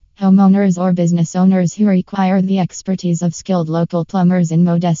Homeowners or business owners who require the expertise of skilled local plumbers in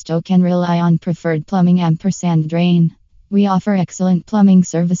Modesto can rely on Preferred Plumbing & Drain. We offer excellent plumbing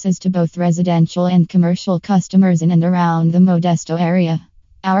services to both residential and commercial customers in and around the Modesto area.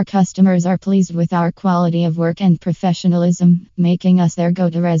 Our customers are pleased with our quality of work and professionalism, making us their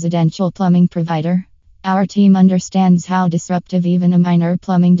go-to residential plumbing provider. Our team understands how disruptive even a minor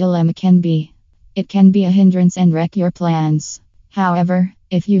plumbing dilemma can be. It can be a hindrance and wreck your plans. However,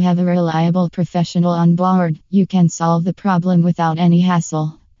 if you have a reliable professional on board, you can solve the problem without any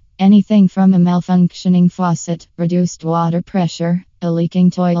hassle. Anything from a malfunctioning faucet, reduced water pressure, a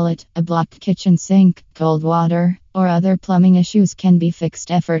leaking toilet, a blocked kitchen sink, cold water, or other plumbing issues can be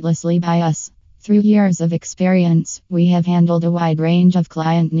fixed effortlessly by us. Through years of experience, we have handled a wide range of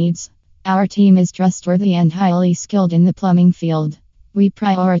client needs. Our team is trustworthy and highly skilled in the plumbing field. We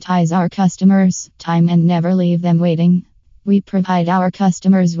prioritize our customers' time and never leave them waiting. We provide our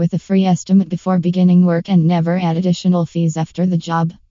customers with a free estimate before beginning work and never add additional fees after the job.